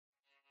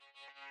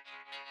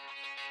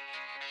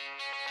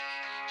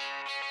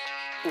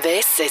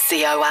This is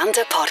the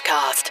Oanda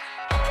Podcast.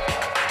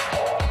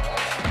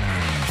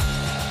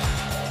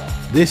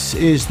 This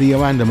is the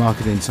Oanda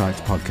Market Insights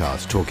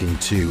Podcast, talking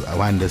to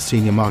Oanda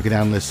senior market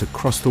analysts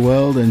across the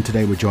world, and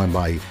today we're joined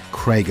by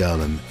Craig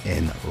Erlam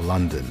in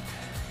London.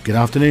 Good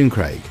afternoon,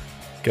 Craig.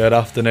 Good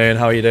afternoon,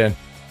 how are you doing?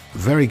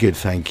 Very good,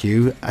 thank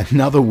you.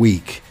 Another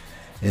week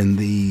in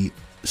the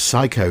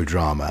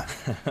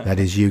psychodrama that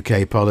is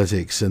UK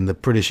politics, and the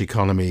British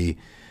economy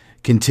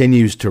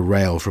continues to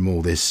rail from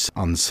all this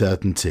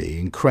uncertainty.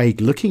 And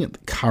Craig, looking at the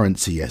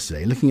currency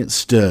yesterday, looking at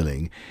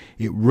sterling,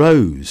 it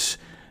rose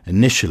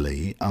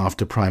initially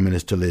after Prime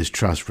Minister Liz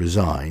Truss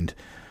resigned,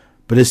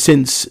 but has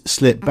since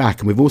slipped back,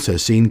 and we've also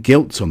seen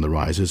gilts on the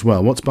rise as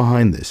well. What's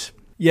behind this?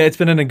 Yeah, it's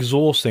been an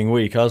exhausting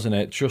week, hasn't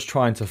it? Just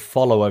trying to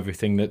follow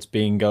everything that's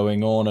been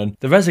going on. And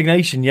the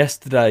resignation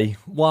yesterday,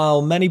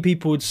 while many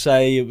people would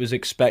say it was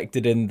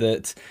expected in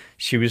that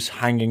she was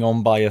hanging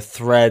on by a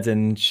thread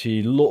and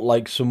she looked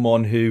like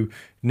someone who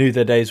knew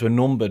their days were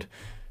numbered,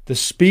 the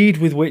speed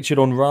with which it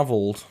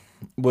unravelled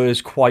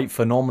was quite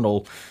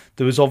phenomenal.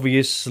 There was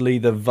obviously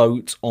the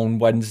vote on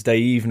Wednesday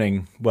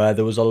evening where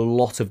there was a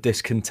lot of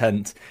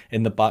discontent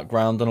in the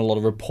background and a lot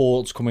of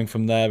reports coming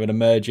from there and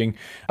emerging.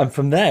 And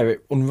from there,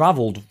 it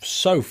unravelled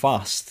so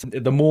fast.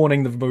 In the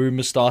morning, the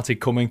rumours started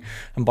coming,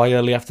 and by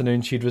early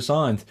afternoon, she'd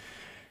resigned.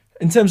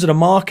 In terms of the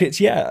markets,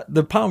 yeah,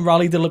 the pound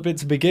rallied a little bit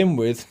to begin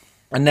with,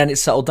 and then it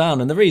settled down.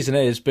 And the reason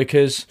is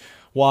because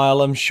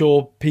while I'm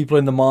sure people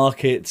in the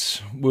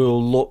markets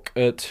will look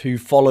at who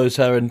follows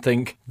her and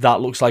think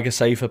that looks like a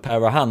safer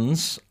pair of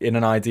hands in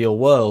an ideal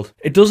world,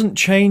 it doesn't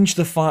change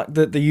the fact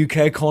that the UK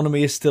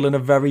economy is still in a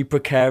very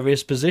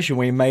precarious position.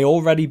 We may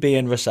already be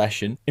in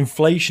recession.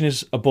 Inflation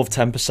is above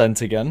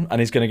 10% again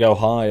and is going to go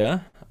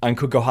higher and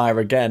could go higher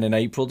again in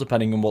April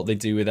depending on what they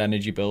do with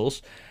energy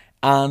bills.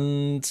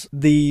 And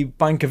the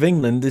Bank of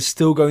England is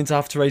still going to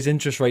have to raise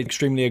interest rates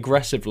extremely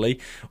aggressively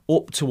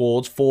up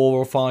towards 4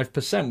 or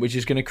 5%, which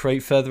is going to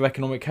create further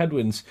economic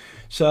headwinds.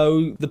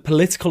 So the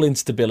political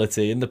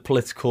instability and the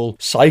political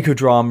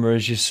psychodrama,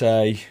 as you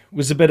say,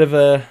 was a bit of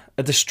a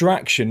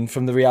distraction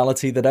from the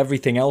reality that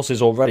everything else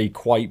is already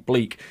quite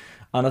bleak.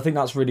 And I think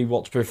that's really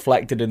what's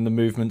reflected in the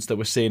movements that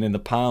we're seeing in the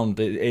pound.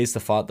 It is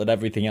the fact that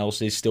everything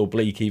else is still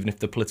bleak, even if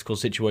the political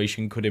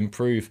situation could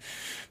improve.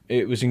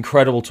 It was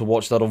incredible to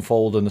watch that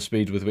unfold and the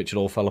speed with which it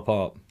all fell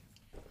apart.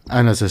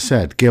 And as I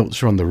said,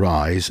 gilts are on the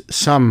rise.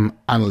 Some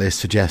analysts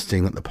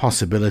suggesting that the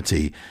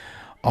possibility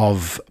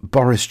of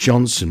Boris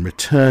Johnson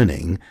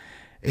returning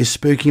is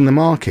spooking the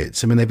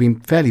markets. I mean, they've been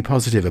fairly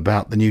positive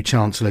about the new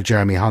Chancellor,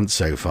 Jeremy Hunt,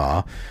 so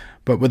far.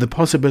 But with the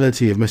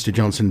possibility of Mr.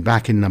 Johnson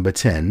back in number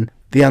 10,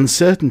 the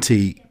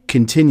uncertainty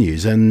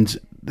continues, and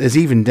there's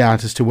even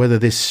doubt as to whether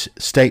this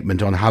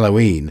statement on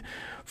Halloween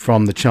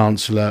from the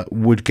Chancellor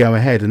would go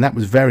ahead. And that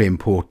was very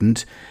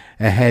important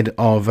ahead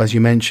of, as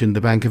you mentioned,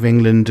 the Bank of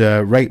England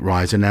rate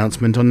rise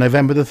announcement on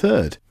November the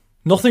 3rd.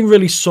 Nothing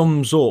really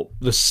sums up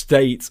the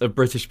state of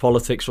British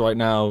politics right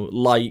now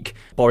like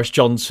Boris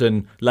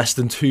Johnson, less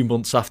than 2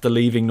 months after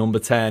leaving number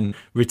 10,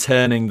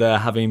 returning there,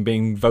 having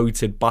been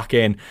voted back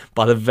in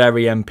by the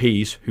very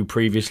MPs who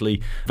previously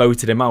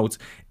voted him out.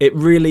 It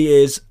really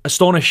is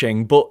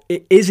astonishing, but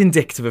it is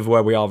indicative of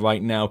where we are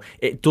right now.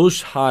 It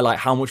does highlight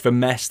how much of a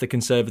mess the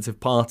Conservative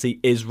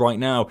Party is right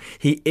now.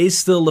 He is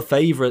still the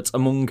favourite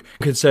among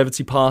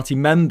Conservative Party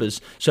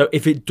members. So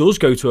if it does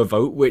go to a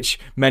vote, which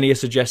many are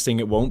suggesting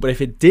it won't, but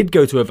if it did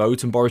go to a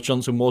vote and Boris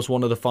Johnson was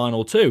one of the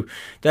final two,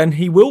 then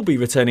he will be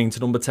returning to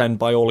number 10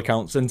 by all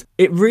accounts. And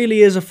it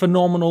really is a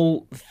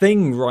phenomenal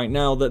thing right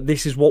now that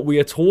this is what we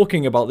are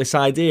talking about, this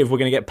idea of we're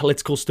going to get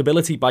political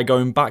stability by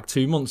going back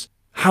 2 months.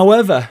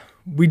 However,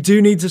 we do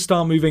need to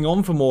start moving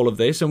on from all of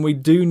this, and we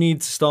do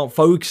need to start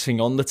focusing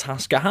on the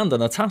task at hand.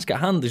 And the task at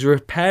hand is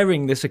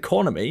repairing this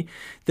economy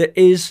that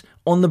is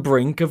on the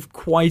brink of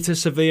quite a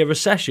severe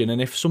recession.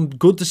 And if some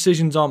good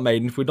decisions aren't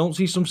made, and if we don't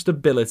see some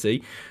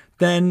stability,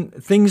 then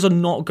things are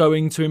not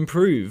going to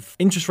improve.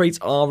 Interest rates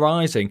are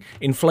rising.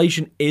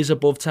 Inflation is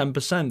above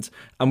 10%.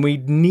 And we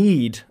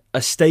need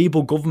a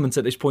stable government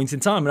at this point in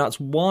time. And that's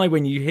why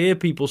when you hear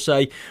people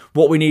say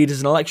what we need is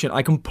an election,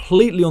 I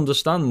completely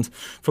understand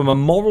from a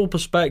moral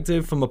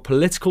perspective, from a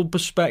political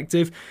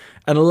perspective,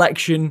 an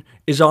election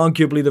is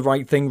arguably the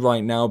right thing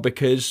right now,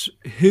 because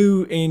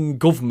who in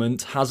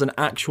government has an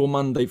actual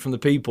mandate from the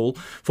people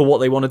for what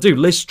they want to do?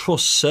 Liz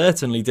Truss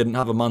certainly didn't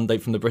have a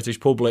mandate from the British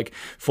public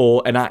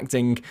for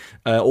enacting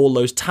all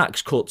those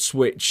tax cuts,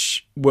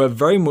 which were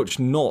very much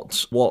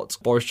not what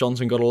Boris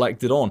Johnson got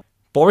elected on.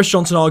 Boris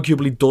Johnson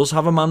arguably does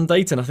have a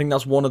mandate, and I think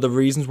that's one of the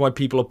reasons why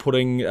people are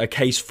putting a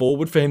case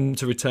forward for him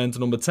to return to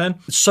number 10.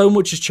 So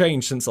much has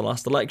changed since the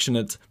last election,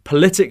 and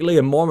politically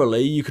and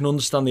morally, you can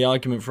understand the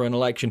argument for an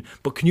election,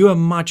 but can you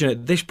imagine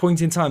at this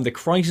point in time, the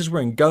crisis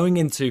we're in, going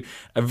into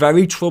a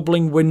very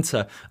troubling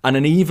winter and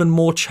an even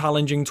more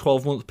challenging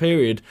 12-month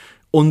period,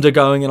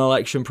 undergoing an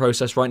election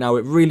process right now.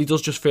 It really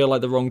does just feel like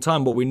the wrong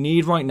time. What we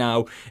need right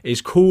now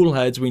is cool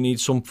heads. We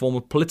need some form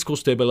of political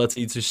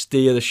stability to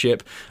steer the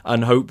ship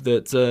and hope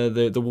that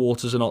the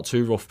waters are not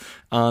too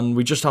rough. And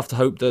we just have to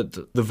hope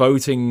that the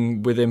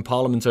voting within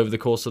Parliament over the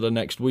course of the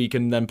next week,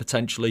 and then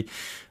potentially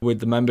with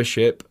the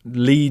membership,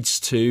 leads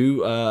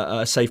to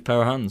a safe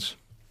pair of hands.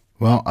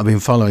 Well, I've been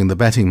following the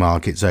betting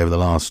markets over the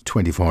last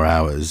 24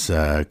 hours,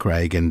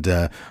 Craig,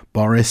 and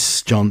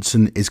Boris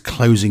Johnson is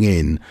closing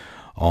in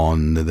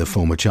on the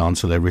former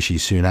Chancellor Rishi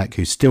Sunak,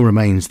 who still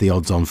remains the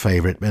odds-on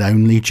favourite, but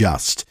only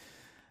just.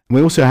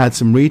 We also had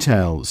some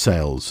retail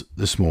sales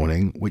this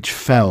morning, which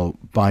fell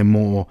by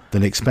more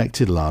than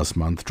expected last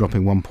month,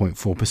 dropping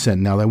 1.4%.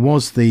 Now, there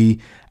was the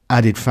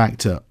added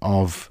factor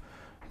of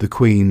the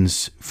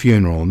Queen's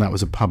funeral, and that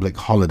was a public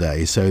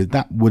holiday, so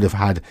that would have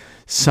had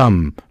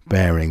some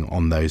bearing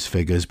on those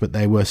figures, but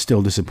they were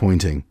still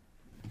disappointing.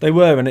 They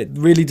were, and it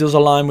really does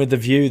align with the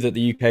view that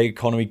the UK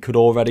economy could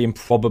already and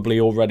probably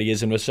already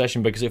is in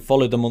recession, because it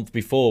followed the month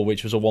before,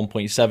 which was a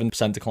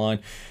 1.7% decline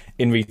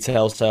in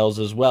retail sales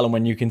as well. And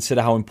when you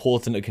consider how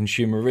important a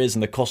consumer is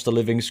and the cost of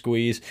living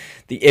squeeze,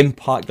 the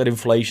impact that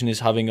inflation is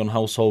having on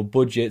household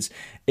budgets,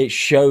 it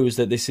shows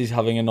that this is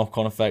having a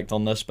knock-on effect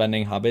on their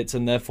spending habits,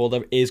 and therefore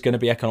there is going to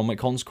be economic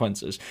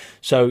consequences.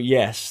 So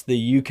yes,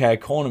 the UK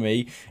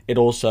economy, it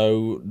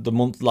also,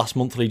 last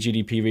monthly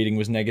GDP reading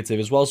was negative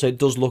as well, so it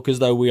does look as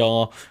though we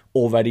are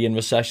already in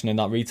recession, and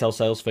that retail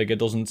sales figure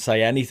doesn't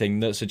say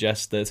anything that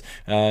suggests that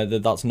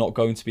that's not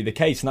going to be the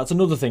case. And that's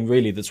another thing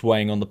really that's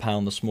weighing on the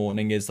pound this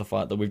morning, is the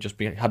fact that we've just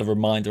had a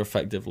reminder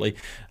effectively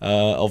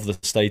of the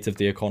state of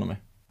the economy.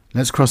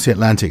 Let's cross the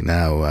Atlantic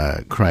now,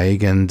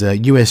 Craig, and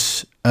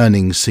US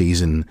earnings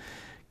season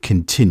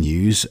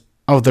continues.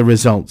 Of the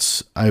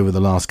results over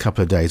the last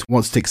couple of days,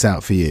 what sticks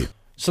out for you?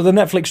 So the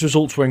Netflix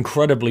results were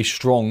incredibly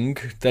strong.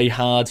 They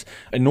had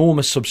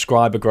enormous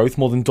subscriber growth,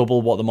 more than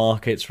double what the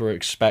markets were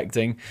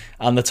expecting,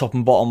 and the top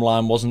and bottom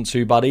line wasn't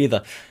too bad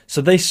either. So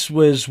this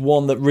was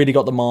one that really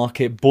got the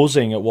market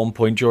buzzing at one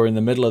point during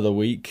the middle of the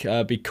week,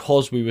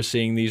 because we were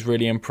seeing these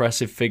really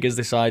impressive figures,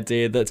 this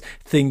idea that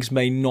things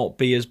may not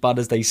be as bad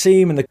as they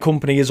seem, and the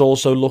company is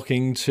also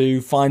looking to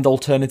find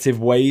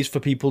alternative ways for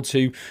people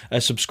to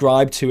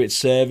subscribe to its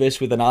service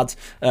with an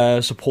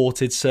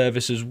ad-supported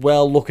service as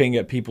well, looking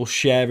at people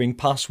sharing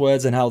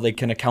passwords and how they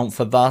can account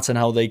for that, and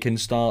how they can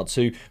start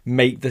to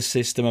make the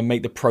system and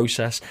make the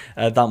process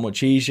that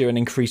much easier and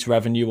increase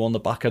revenue on the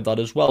back of that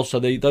as well. So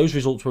those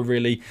results were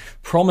really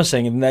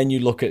promising. And then you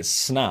look at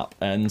Snap,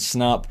 and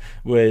Snap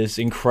was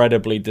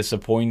incredibly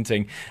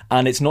disappointing.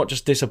 And it's not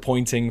just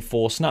disappointing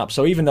for Snap.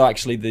 So even though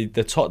actually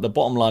the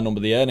bottom line number,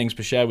 the earnings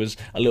per share, was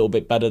a little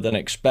bit better than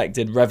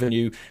expected,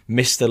 revenue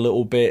missed a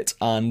little bit,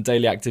 and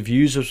daily active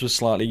users was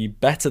slightly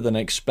better than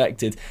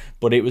expected,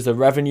 but it was the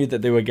revenue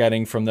that they were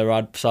getting from their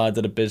ad side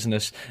of the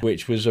business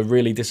which was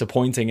really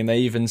disappointing. And they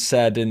even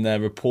said in their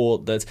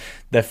report that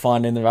they're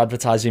finding their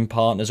advertising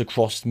partners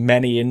across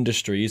many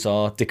industries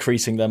are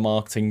decreasing their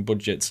marketing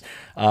budgets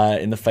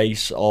in the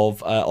face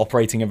of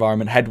operating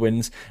environment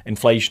headwinds,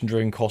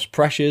 inflation-driven cost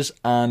pressures,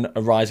 and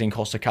a rising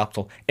cost of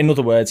capital. In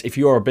other words, if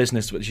you're a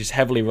business which is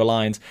heavily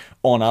reliant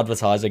on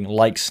advertising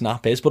like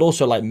Snap is, but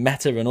also like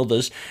Meta and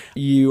others,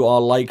 you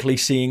are likely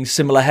seeing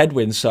similar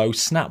headwinds. So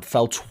Snap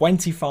fell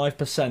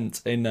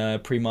 25% in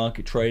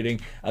pre-market trading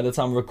at the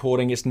time of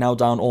recording. It's now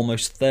down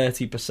almost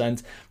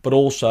 30%, but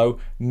also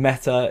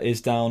Meta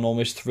is down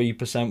almost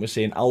 3%. We're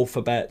seeing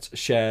Alphabet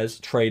shares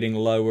trading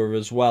lower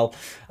as well,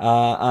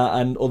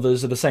 and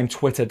others are the same.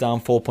 Twitter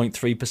down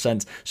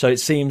 4.3%. So it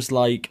seems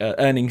like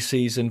earnings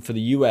season for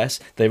the US,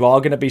 there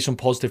are going to be some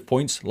positive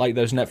points like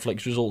those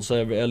Netflix results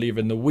earlier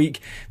in the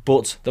week,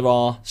 but there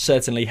are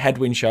certainly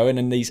headwinds showing,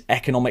 and these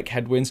economic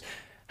headwinds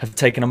have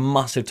taken a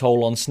massive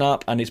toll on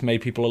Snap, and it's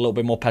made people a little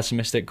bit more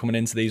pessimistic coming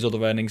into these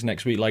other earnings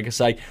next week, like I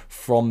say,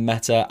 from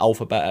Meta,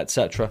 Alphabet,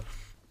 etc.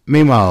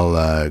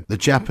 Meanwhile, the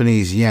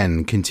Japanese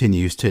yen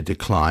continues to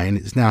decline.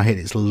 It's now hit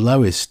its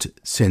lowest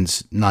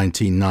since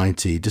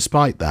 1990.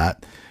 Despite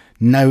that,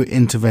 no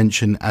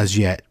intervention as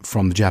yet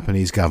from the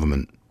Japanese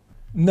government.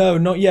 No,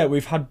 not yet.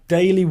 We've had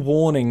daily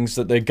warnings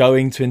that they're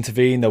going to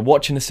intervene. They're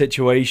watching the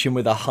situation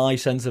with a high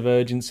sense of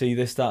urgency,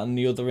 this, that and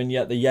the other, and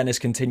yet the yen is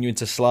continuing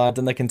to slide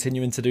and they're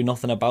continuing to do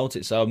nothing about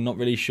it. So I'm not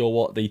really sure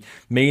what they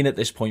mean at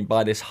this point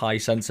by this high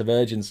sense of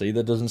urgency.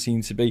 There doesn't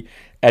seem to be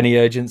any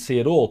urgency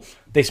at all.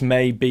 This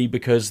may be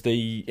because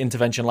the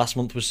intervention last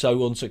month was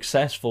so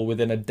unsuccessful.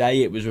 Within a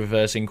day it was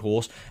reversing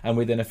course, and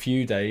within a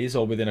few days,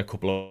 or within a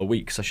couple of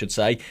weeks I should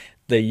say,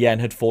 the yen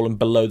had fallen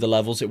below the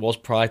levels it was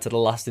prior to the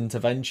last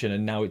intervention,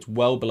 and now it's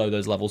well below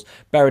those levels.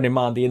 Bearing in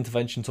mind the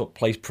intervention took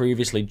place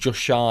previously just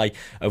shy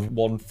of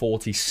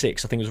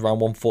 146, I think it was around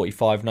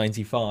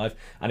 145.95,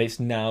 and it's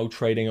now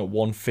trading at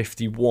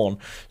 151.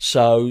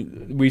 So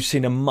we've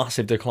seen a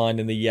massive decline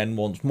in the yen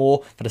once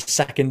more. For the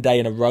second day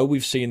in a row,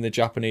 we've seen the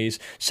Japanese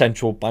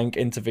central bank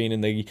intervene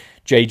in the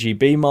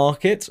JGB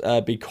market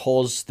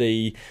because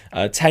the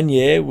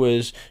 10-year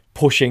was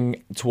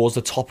pushing towards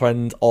the top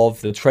end of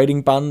the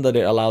trading band that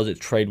it allows it to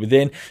trade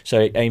within. So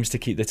it aims to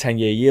keep the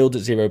 10-year yield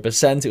at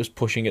 0%. It was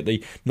pushing at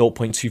the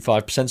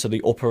 0.25%, so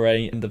the upper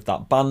end of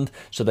that band.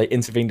 So they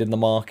intervened in the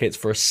markets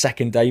for a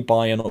second day,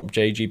 buying up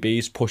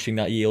JGBs, pushing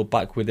that yield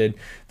back within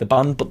the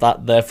band. But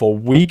that therefore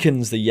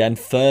weakens the yen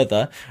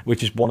further,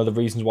 which is one of the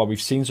reasons why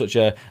we've seen such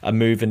a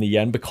move in the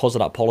yen, because of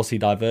that policy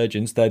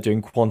divergence. They're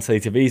doing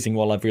quantitative easing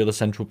while every other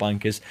central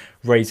bank is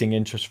raising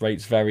interest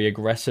rates very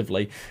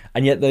aggressively.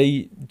 And yet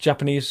the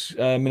Japanese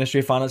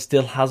Ministry of Finance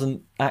still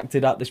hasn't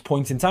acted at this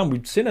point in time.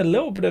 We've seen a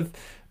little bit of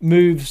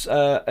moves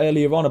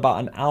earlier on. About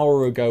an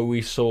hour ago,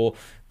 we saw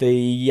the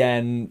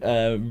yen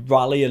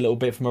rally a little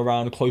bit from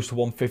around close to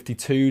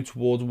 152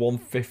 towards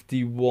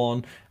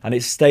 151, and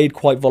it's stayed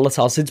quite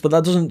volatile since. But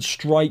that doesn't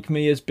strike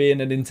me as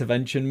being an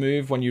intervention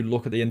move. When you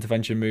look at the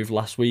intervention move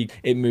last week,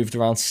 it moved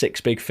around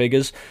 6 big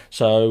figures.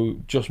 So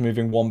just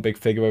moving one big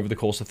figure over the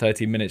course of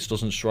 30 minutes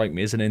doesn't strike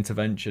me as an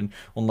intervention,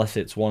 unless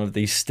it's one of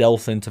these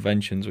stealth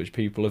interventions which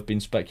people have been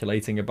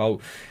speculating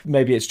about.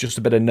 Maybe it's just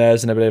a bit of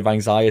nerves and a bit of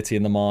anxiety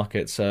in the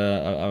markets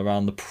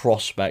around the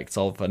prospect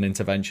of an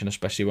intervention,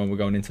 especially when we're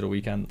going into the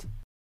weekend.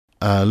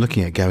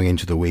 Looking at going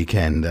into the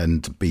weekend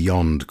and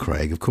beyond,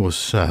 Craig, of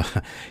course,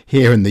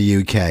 here in the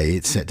UK,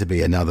 it's set to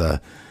be another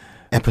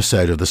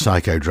episode of the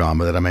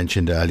psychodrama that I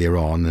mentioned earlier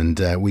on, and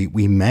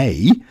we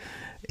may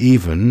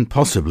even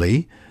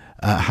possibly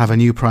have a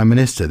new Prime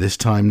Minister this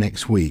time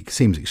next week.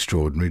 Seems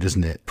extraordinary,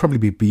 doesn't it? Probably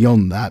be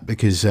beyond that,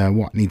 because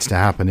what needs to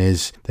happen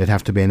is there'd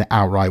have to be an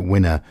outright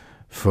winner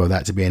for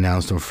that to be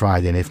announced on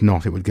Friday, and if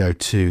not, it would go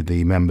to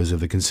the members of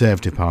the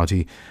Conservative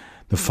Party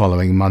the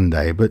following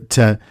Monday. But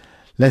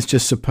let's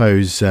just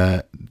suppose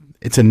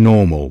it's a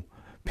normal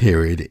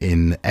period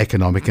in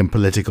economic and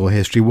political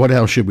history. What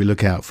else should we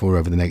look out for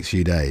over the next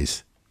few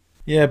days?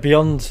 Yeah,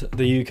 beyond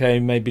the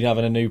UK maybe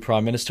having a new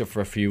Prime Minister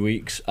for a few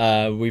weeks,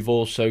 we've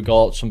also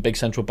got some big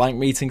central bank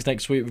meetings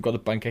next week. We've got the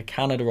Bank of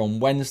Canada on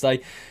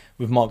Wednesday,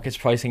 with markets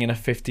pricing in a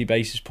 50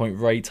 basis point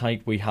rate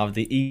hike. We have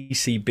the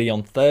ECB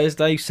on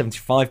Thursday,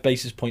 75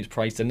 basis points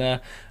priced in there.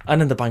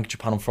 And then the Bank of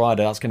Japan on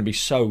Friday. That's going to be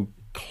so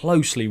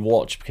closely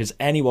watched, because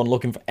anyone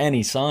looking for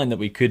any sign that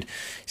we could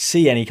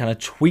see any kind of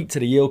tweak to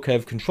the yield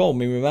curve control. I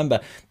mean, remember,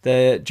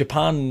 the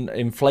Japan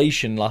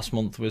inflation last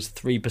month was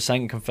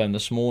 3% confirmed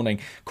this morning.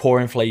 Core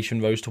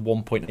inflation rose to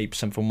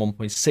 1.8% from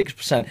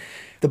 1.6%.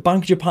 The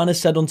Bank of Japan has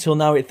said until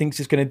now it thinks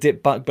it's going to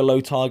dip back below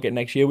target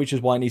next year, which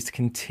is why it needs to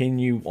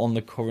continue on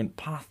the current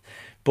path.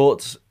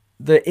 But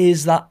there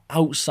is that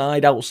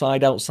outside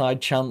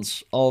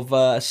chance of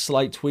a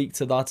slight tweak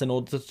to that in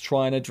order to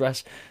try and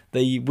address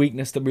the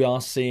weakness that we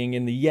are seeing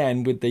in the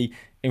yen, with the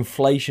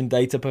inflation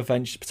data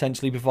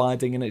potentially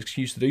providing an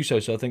excuse to do so.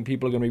 So I think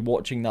people are going to be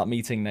watching that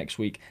meeting next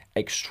week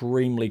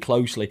extremely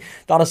closely.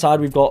 That aside,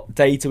 we've got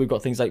data. We've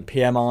got things like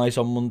PMIs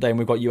on Monday, and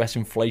we've got US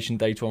inflation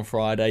data on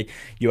Friday,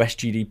 US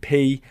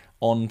GDP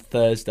on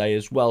Thursday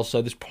as well.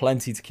 So there's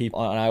plenty to keep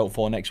an eye out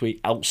for next week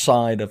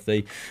outside of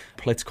the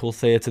political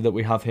theatre that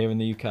we have here in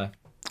the UK.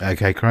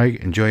 Okay, Craig,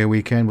 enjoy your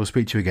weekend. We'll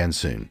speak to you again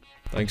soon.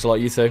 Thanks a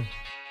lot, you too.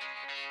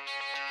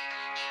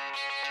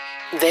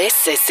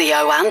 This is the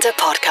Oanda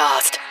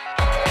Podcast.